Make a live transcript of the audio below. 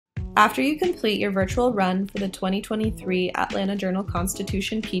After you complete your virtual run for the 2023 Atlanta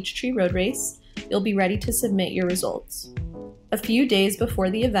Journal-Constitution Peachtree Road Race, you'll be ready to submit your results. A few days before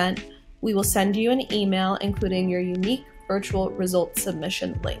the event, we will send you an email including your unique virtual results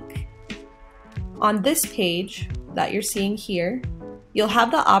submission link. On this page that you're seeing here, you'll have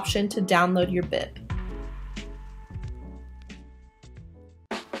the option to download your bib.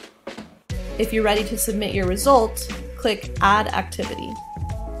 If you're ready to submit your results, click Add Activity.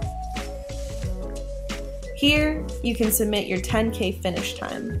 Here, you can submit your 10K finish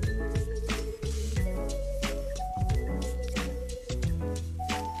time.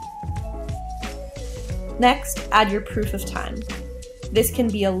 Next, add your proof of time. This can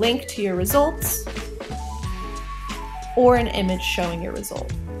be a link to your results or an image showing your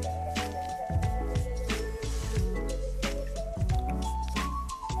result.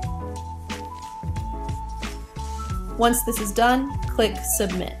 Once this is done, click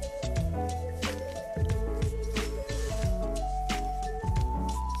Submit.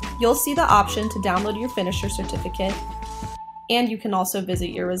 You'll see the option to download your finisher certificate, and you can also visit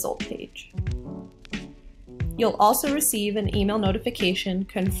your result page. You'll also receive an email notification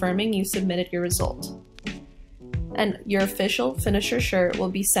confirming you submitted your result, and your official finisher shirt will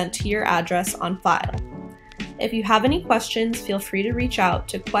be sent to your address on file. If you have any questions, feel free to reach out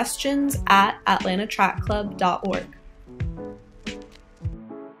to questions@atlantatrackclub.org.